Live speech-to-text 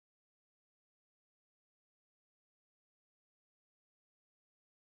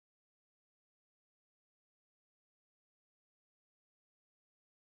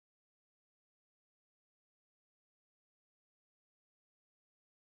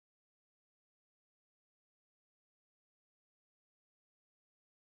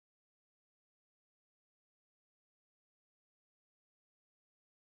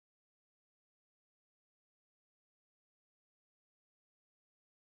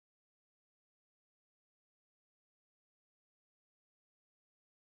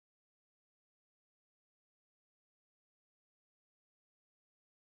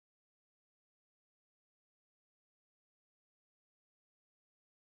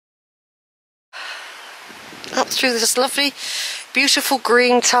up through this lovely, beautiful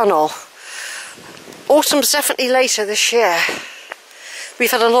green tunnel. Autumn's definitely later this year. We've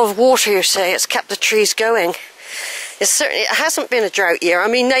had a lot of water, you say. It's kept the trees going. It hasn't been a drought year. I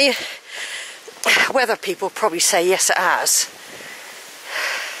mean, weather people probably say yes, it has.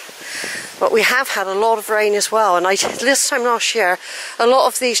 But we have had a lot of rain as well. And this time last year, a lot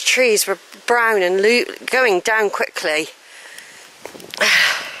of these trees were brown and going down quickly.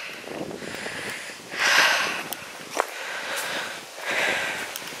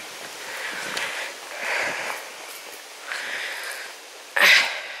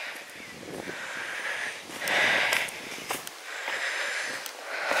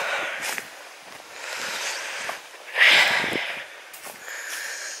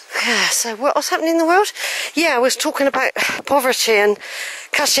 So what was happening in the world? Yeah, I was talking about poverty and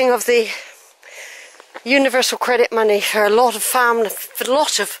cutting of the universal credit money for a lot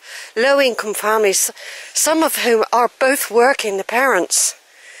of low-income families, some of whom are both working, the parents.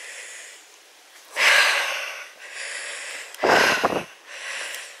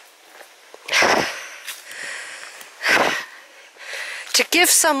 To give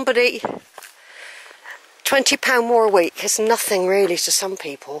somebody £20 more a week is nothing really to some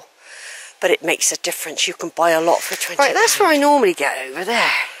people, but it makes a difference. You can buy a lot for £20. Right, that's where I normally get over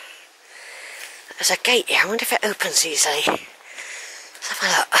there. There's a gate here. I wonder if it opens easily. Let's have a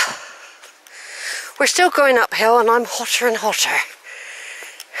look. We're still going uphill and I'm hotter and hotter.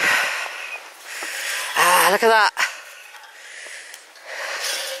 Ah, look at that.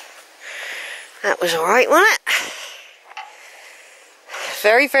 That was alright, wasn't it?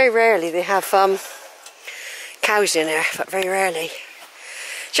 Very, very rarely they have cows in here, but very rarely.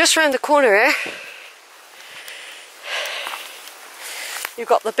 Just round the corner here, you've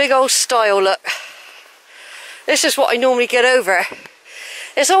got the big old stile, look. This is what I normally get over.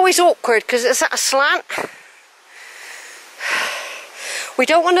 It's always awkward because it's at a slant. We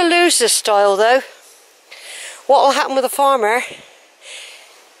don't want to lose this stile though. What will happen with a farmer,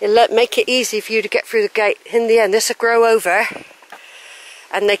 it'll make it easy for you to get through the gate. In the end, this will grow over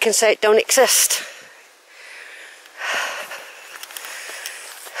and they can say it don't exist.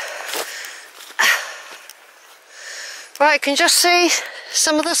 Right, I can just see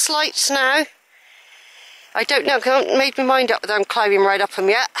some of the Sleights now. I don't know, I haven't made my mind up whether I'm climbing right up them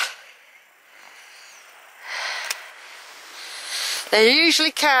yet. They're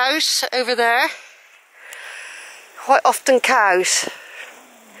usually cows over there. Quite often cows.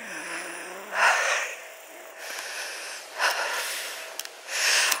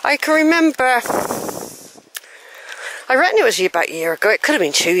 I can remember, I reckon it was about a year ago, it could have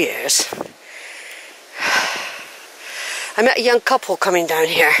been 2 years. I met a young couple coming down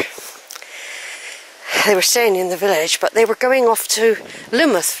here. They were staying in the village, but they were going off to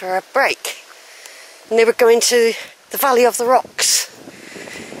Loomuth for a break. And they were going to the Valley of the Rocks.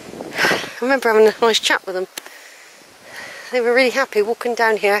 I remember having a nice chat with them. They were really happy walking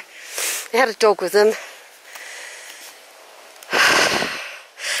down here. They had a dog with them.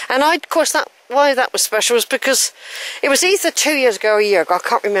 And of course, why that was special was because it was either 2 years ago or a year ago, I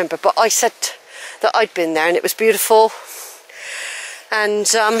can't remember, but I said that I'd been there and it was beautiful. And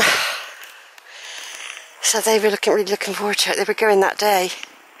so they were really looking forward to it. They were going that day.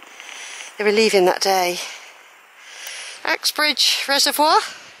 They were leaving that day. Axbridge Reservoir,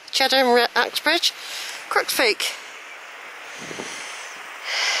 Cheddar and Axbridge, Crookspeak.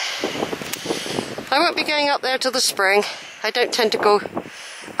 I won't be going up there till the spring. I don't tend to go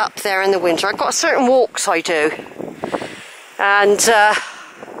up there in the winter. I've got certain walks I do. And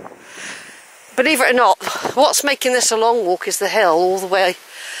believe it or not, what's making this a long walk is the hill, all the way,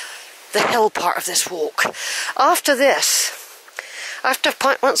 the hill part of this walk. After this,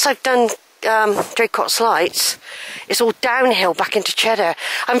 once I've done Draycott Sleights, it's all downhill back into Cheddar.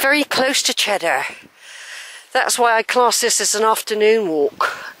 I'm very close to Cheddar. That's why I class this as an afternoon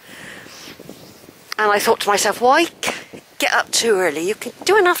walk. And I thought to myself, why get up too early? You can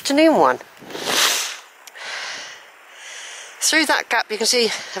do an afternoon one. Through that gap you can see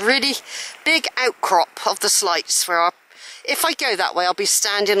a really big outcrop of the Sleights where if I go that way I'll be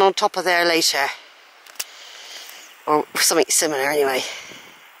standing on top of there later. Or something similar anyway.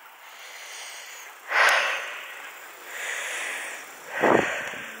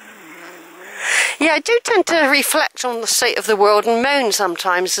 Yeah, I do tend to reflect on the state of the world and moan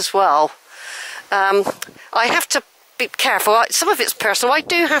sometimes as well. I have to be careful. Some of it's personal. I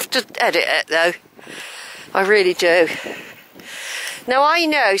do have to edit it though. I really do. Now I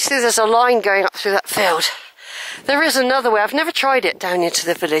know, see there's a line going up through that field. There is another way. I've never tried it down into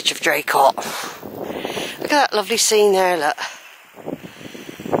the village of Draycott. Look at that lovely scene there, look.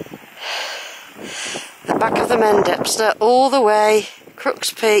 The back of the Mendips, all the way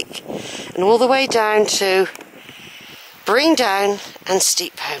Crooks Peak and all the way down to Bring Down and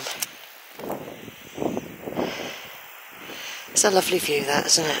Steep Home. It's a lovely view, that,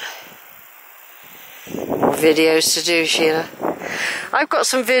 isn't it? More videos to do, Sheila. I've got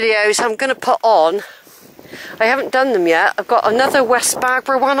some videos I'm going to put on. I haven't done them yet. I've got another West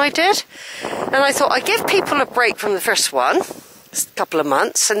Bagborough one I did, and I thought I'd give people a break from the first one, a couple of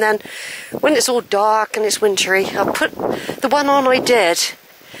months, and then when it's all dark and it's wintry, I'll put the one on I did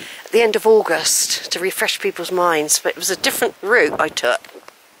at the end of August to refresh people's minds. But it was a different route I took.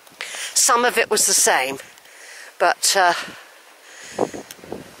 Some of it was the same, but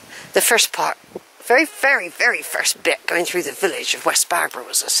the first part, very first bit going through the village of West Bagborough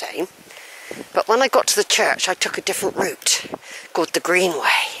was the same. But when I got to the church, I took a different route called the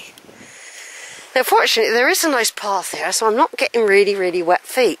Greenway. Now, fortunately, there is a nice path here, so I'm not getting really wet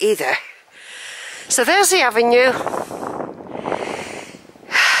feet either. So there's the avenue.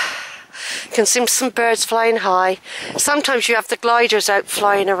 You can see some birds flying high. Sometimes you have the gliders out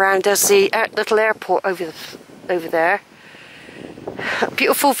flying around. There's the little airport over there.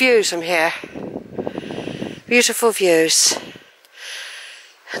 Beautiful views from here. Beautiful views.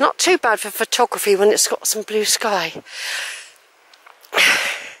 Not too bad for photography when it's got some blue sky.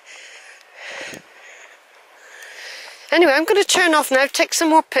 Anyway, I'm going to turn off now, take some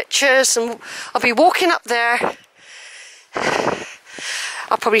more pictures, and I'll be walking up there.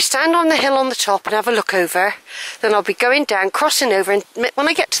 I'll probably stand on the hill on the top and have a look over. Then I'll be going down, crossing over, and when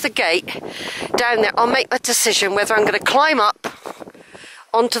I get to the gate down there, I'll make the decision whether I'm going to climb up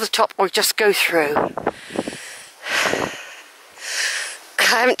onto the top or just go through.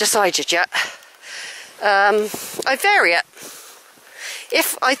 I haven't decided yet. I vary it.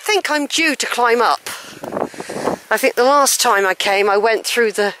 If I think I'm due to climb up, I think the last time I came I went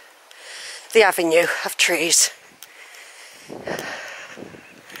through the avenue of trees.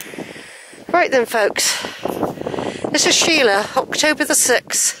 Right then, folks, this is Sheila, October the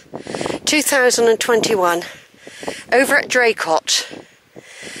 6th 2021, over at Draycott,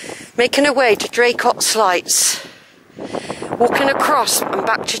 making her way to Draycott Sleights, walking across and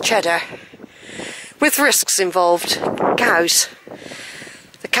back to Cheddar, with risks involved. Cows.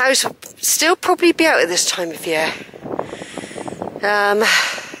 The cows will still probably be out at this time of year.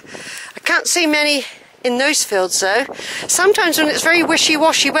 I can't see many in those fields though. Sometimes when it's very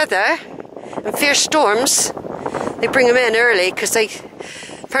wishy-washy weather and fierce storms, they bring them in early because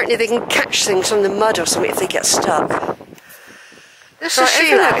apparently they can catch things from the mud or something if they get stuck. This is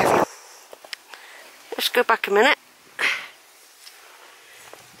Sheila. Let's go back a minute.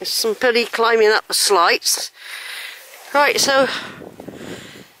 There's somebody climbing up the Sleights. Right, so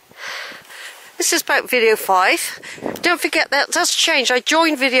this is about video 5. Don't forget that does change. I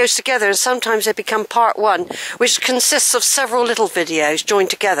join videos together and sometimes they become part 1, which consists of several little videos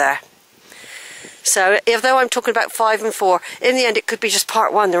joined together. So although I'm talking about 5 and 4, in the end it could be just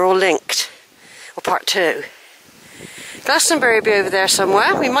part 1, they're all linked. Or part 2. Glastonbury will be over there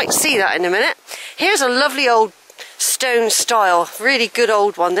somewhere. We might see that in a minute. Here's a lovely old stone style, really good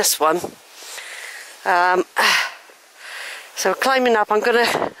old one, this one. So climbing up, I'm going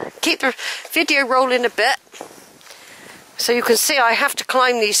to keep the video rolling a bit so you can see I have to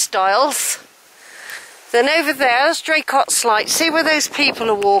climb these stiles. Then over there's Draycott Sleights. See where those people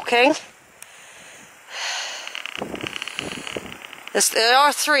are walking? There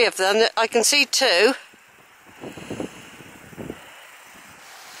are 3 of them. I can see 2.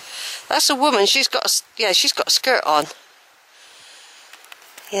 That's a woman. She's got a skirt on.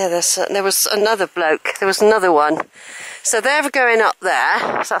 Yeah, there was another bloke. There was another one. So they're going up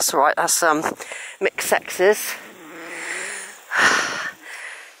there. So that's right. That's mixed sexes.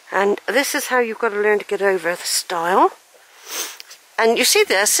 And this is how you've got to learn to get over the stile. And you see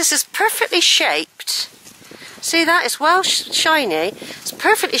this? This is perfectly shaped. See that? It's well shiny. It's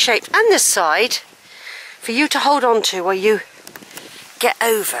perfectly shaped. And this side for you to hold on to while you get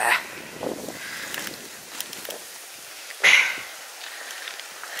over.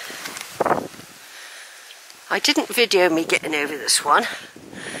 I didn't video me getting over this one,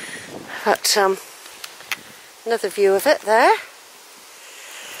 but another view of it there.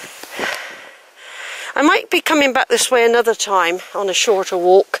 I might be coming back this way another time on a shorter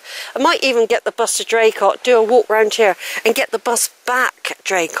walk. I might even get the bus to Draycott, do a walk round here and get the bus back at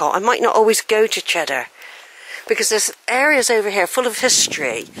Draycott. I might not always go to Cheddar because there's areas over here full of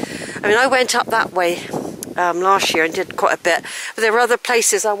history. I mean, I went up that way last year and did quite a bit, but there were other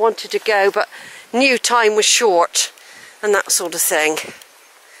places I wanted to go, but knew time was short and that sort of thing.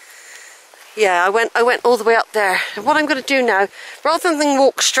 Yeah, I went all the way up there. And what I'm going to do now, rather than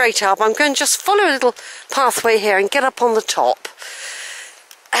walk straight up, I'm going to just follow a little pathway here and get up on the top.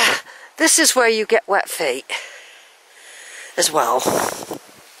 This is where you get wet feet as well,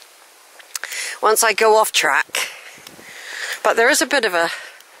 once I go off track. But there is a bit of a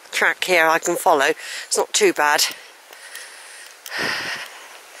track here I can follow. It's not too bad.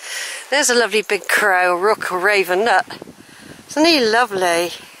 There's a lovely big crow, rook or raven, look. Isn't he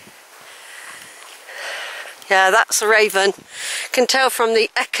lovely? Yeah, that's a raven. Can tell from the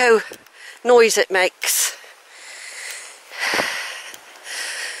echo noise it makes.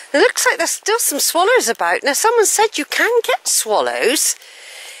 It looks like there's still some swallows about. Now, someone said you can get swallows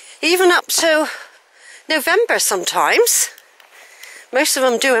even up to November sometimes. Most of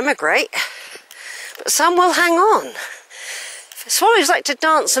them do immigrate, but some will hang on. Swallows like to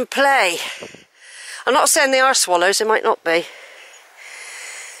dance and play. I'm not saying they are swallows, they might not be.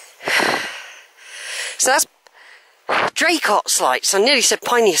 So that's Draycott Sleights. I nearly said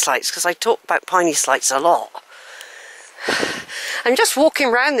piney sleights because I talk about piney sleights a lot. I'm just walking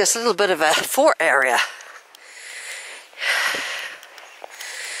around this little bit of a fort area.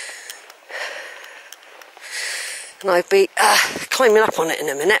 And I'll be climbing up on it in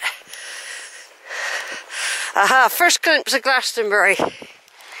a minute. Aha, first glimpse of Glastonbury.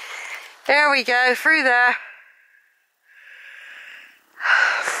 There we go, through there.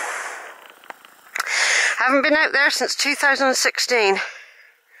 Haven't been out there since 2016.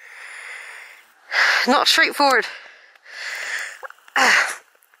 Not straightforward.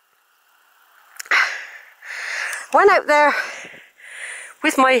 Went out there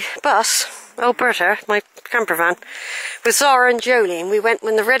with my bus, Alberta, my camper van, with Zara and Jolene. We went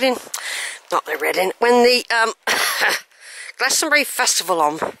when the when the Glastonbury Festival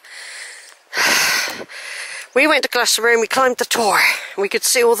on. We went to Glastonbury and we climbed the Tor. We could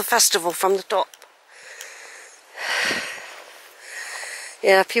see all the festival from the top.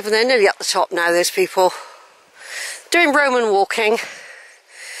 Yeah, people, they're nearly up the top now, those people. Doing Roman walking,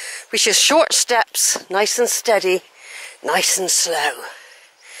 which is short steps, nice and steady, nice and slow.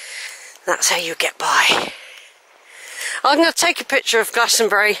 That's how you get by. I'm going to take a picture of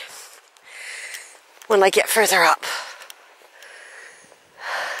Glastonbury when I get further up.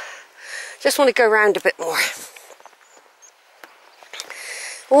 Just want to go around a bit more.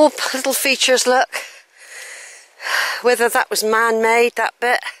 All little features, look. Whether that was man-made, that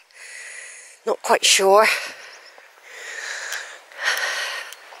bit, not quite sure.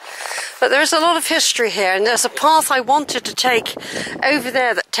 But there's a lot of history here, and there's a path I wanted to take over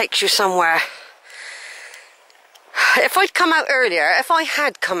there that takes you somewhere. If I'd come out earlier, if I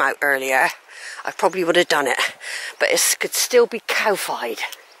had come out earlier, I probably would have done it. But it could still be cow-fied.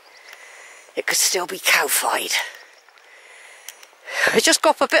 It could still be cow-fied. I just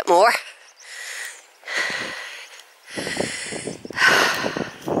go up a bit more.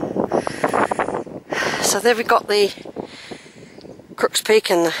 So there we got the Crooks Peak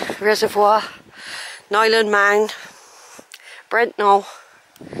and the reservoir, Nyland Mound, Brent Knoll,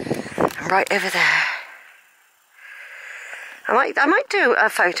 and right over there. I might do a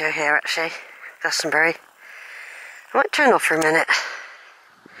photo here actually, Glastonbury. I might turn off for a minute.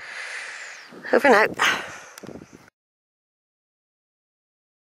 Over and out.